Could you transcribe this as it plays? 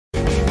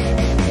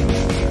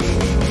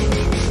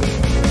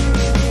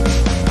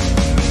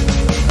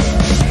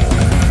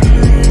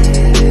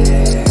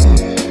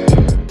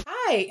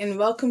and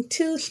welcome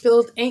to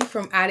Spilled Ink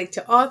from Addict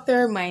to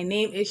Author. My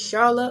name is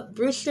Charlotte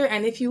Brewster,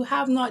 and if you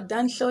have not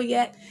done so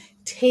yet,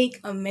 take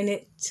a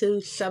minute to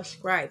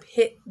subscribe.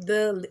 Hit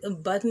the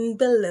button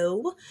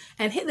below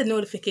and hit the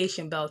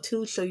notification bell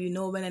too so you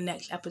know when the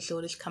next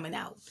episode is coming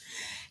out.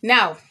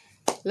 Now,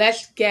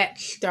 let's get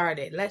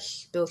started. Let's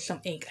spill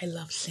some ink. I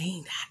love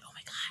saying that. Oh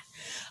my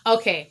God.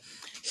 Okay.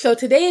 So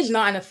today is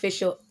not an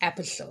official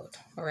episode,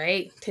 all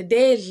right?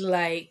 Today is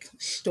like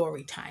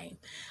story time.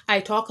 I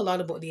talk a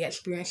lot about the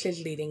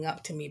experiences leading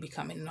up to me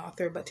becoming an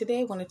author, but today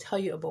I want to tell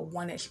you about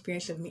one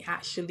experience of me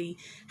actually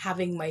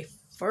having my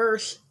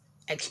first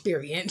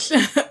experience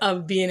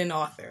of being an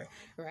author,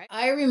 right?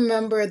 I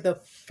remember the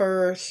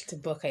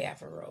first book I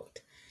ever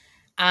wrote.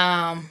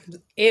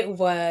 It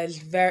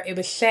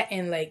was set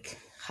in like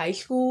high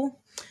school.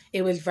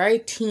 It was very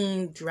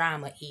teen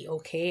drama-y,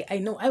 okay? I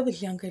know I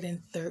was younger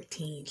than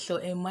 13, so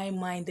in my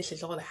mind, this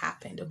is all that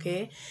happened,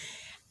 okay?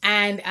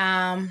 And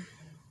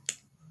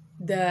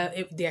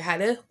they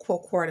had a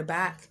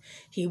quarterback.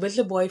 He was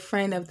the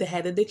boyfriend of the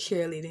head of the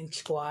cheerleading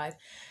squad.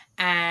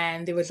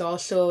 And there was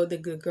also the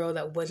good girl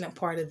that wasn't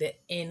part of the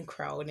in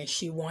crowd, and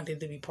she wanted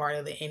to be part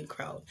of the in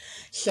crowd.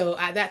 So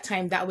at that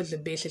time, that was the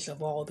basis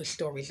of all the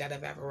stories that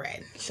I've ever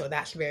read. So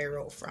that's where I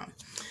wrote from.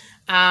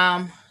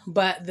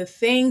 But the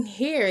thing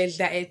here is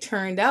that it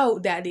turned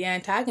out that the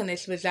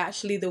antagonist was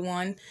actually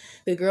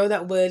the girl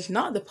that was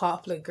not the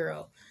popular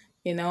girl.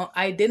 You know,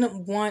 I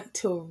didn't want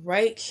to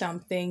write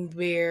something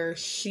where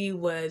she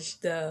was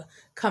the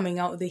coming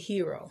out the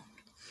hero.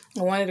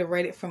 I wanted to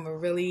write it from a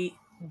really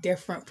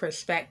different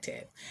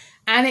perspective.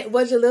 And it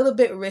was a little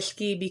bit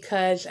risky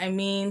because, I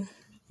mean,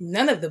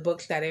 none of the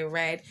books that I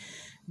read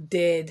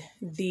did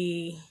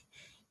the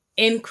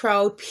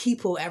in-crowd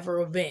people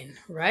ever win,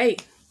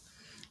 right?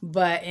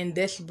 But in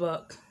this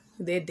book,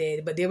 they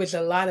did. But there was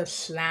a lot of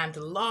slammed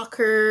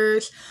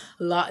lockers,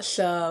 lots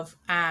of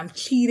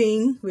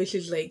cheating, which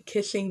is like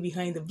kissing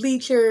behind the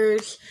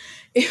bleachers.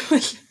 It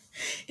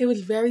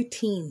was very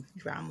teen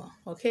drama,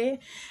 okay?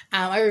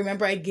 I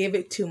remember I gave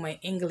it to my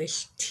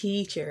English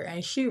teacher,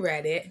 and she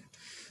read it.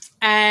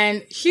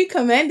 And she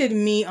commended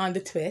me on the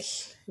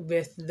twist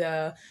with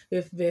the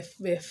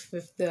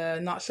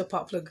not so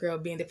popular girl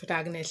being the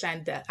protagonist,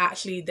 and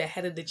actually the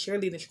head of the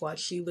cheerleading squad.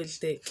 She was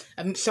the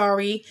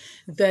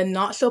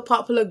not so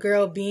popular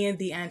girl being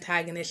the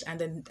antagonist, and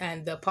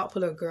the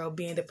popular girl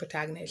being the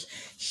protagonist.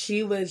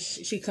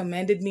 She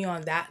commended me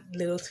on that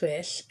little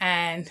twist.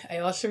 And I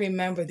also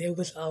remember there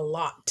was a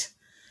lot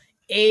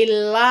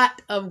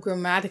of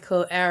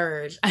grammatical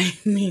errors. I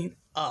mean,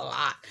 a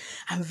lot.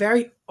 And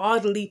very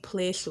oddly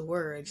placed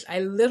words. I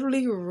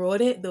literally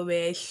wrote it the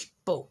way I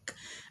spoke.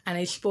 And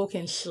I spoke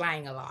in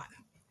slang a lot.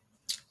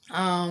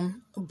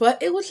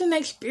 But it was an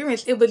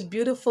experience. It was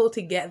beautiful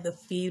to get the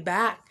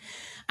feedback.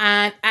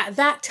 And at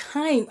that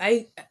time,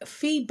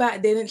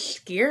 feedback didn't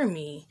scare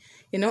me.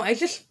 You know, I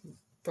just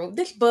wrote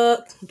this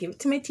book, gave it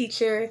to my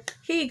teacher.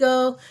 Here you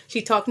go.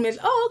 She talked to me.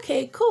 Oh,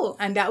 okay, cool.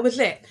 And that was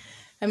it.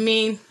 I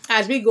mean,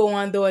 as we go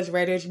on though as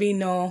writers, we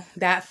know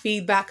that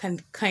feedback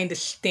can kind of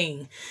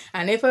sting.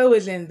 And if I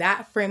was in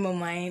that frame of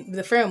mind,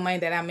 the frame of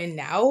mind that I'm in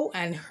now,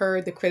 and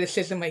heard the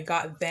criticism I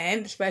got then,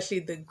 especially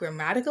the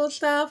grammatical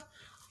stuff,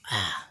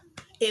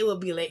 it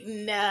would be like,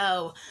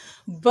 no.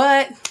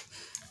 But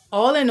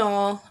all in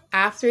all,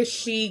 after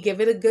she gave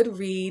it a good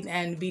read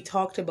and we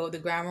talked about the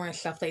grammar and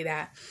stuff like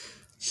that,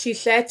 she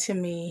said to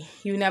me,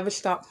 you never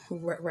stop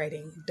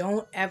writing.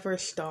 Don't ever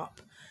stop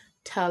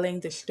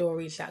telling the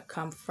stories that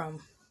come from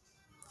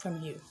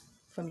you,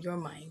 from your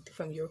mind,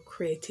 from your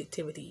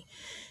creativity.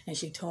 And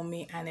she told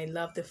me, and I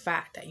love the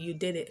fact that you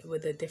did it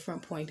with a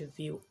different point of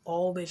view.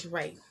 Always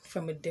write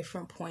from a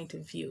different point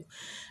of view.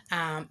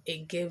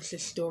 It gives the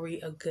story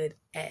a good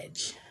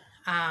edge.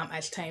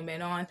 As time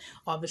went on,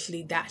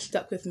 obviously that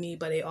stuck with me,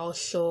 but I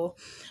also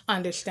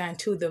understand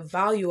too the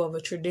value of a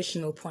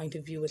traditional point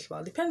of view as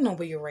well, depending on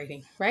what you're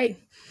writing, right?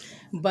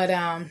 But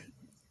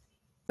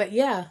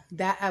yeah,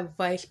 that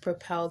advice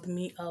propelled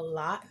me a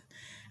lot,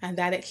 and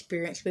that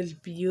experience was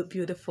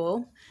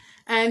beautiful.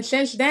 And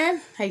since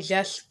then, I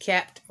just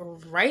kept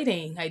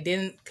writing. I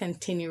didn't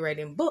continue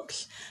writing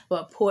books,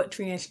 but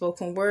poetry and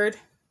spoken word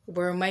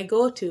were my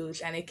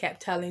go-tos, and I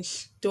kept telling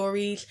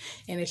stories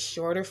in a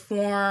shorter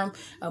form,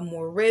 a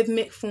more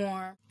rhythmic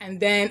form, and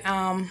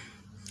then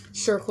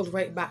circled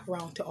right back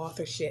around to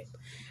authorship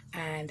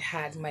and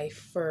had my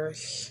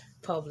first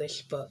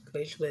published book,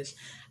 which was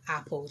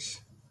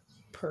Apple's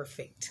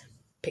Perfect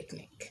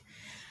Picnic.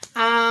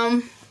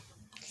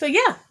 So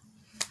yeah,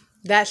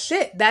 that's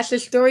it. That's the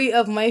story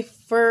of my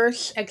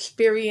first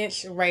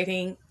experience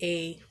writing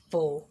a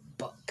full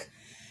book.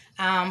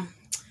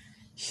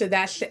 So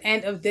that's the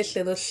end of this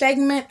little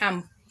segment.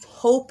 I'm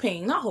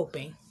not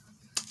hoping.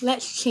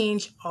 Let's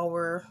change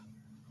our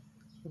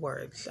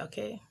words,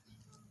 okay?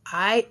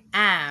 I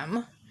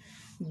am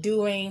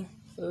doing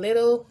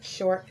little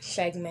short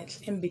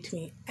segments in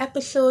between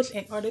episodes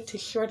in order to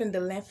shorten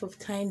the length of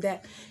time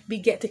that we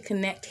get to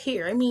connect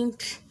here. I mean,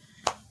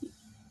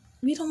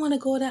 we don't want to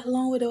go that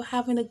long without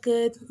having a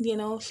good,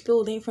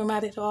 spilled ink from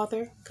Addict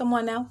Author. Come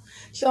on now.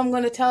 So I'm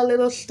going to tell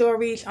little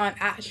stories on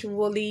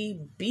actually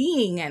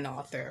being an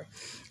author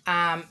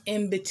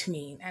in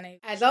between. And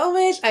as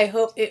always, I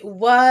hope it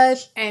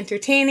was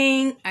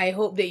entertaining. I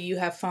hope that you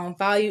have found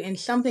value in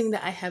something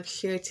that I have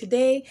shared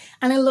today.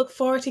 And I look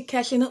forward to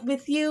catching up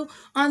with you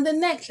on the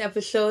next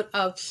episode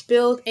of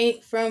Spilled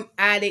Ink from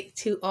Addict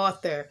to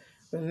Author.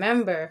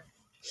 Remember,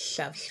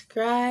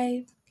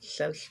 subscribe,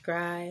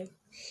 subscribe,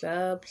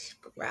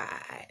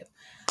 subscribe.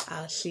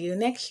 I'll see you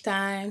next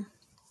time.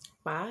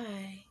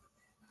 Bye.